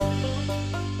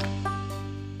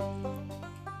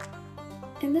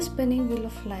In the spinning wheel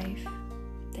of life,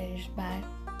 there is bad,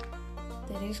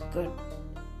 there is good.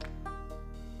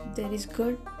 There is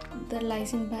good that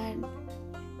lies in bad,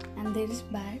 and there is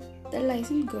bad that lies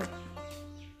in good.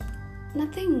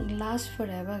 Nothing lasts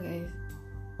forever, guys.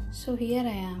 So here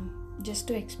I am, just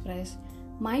to express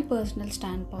my personal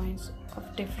standpoints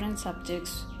of different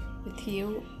subjects with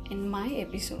you in my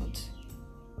episodes.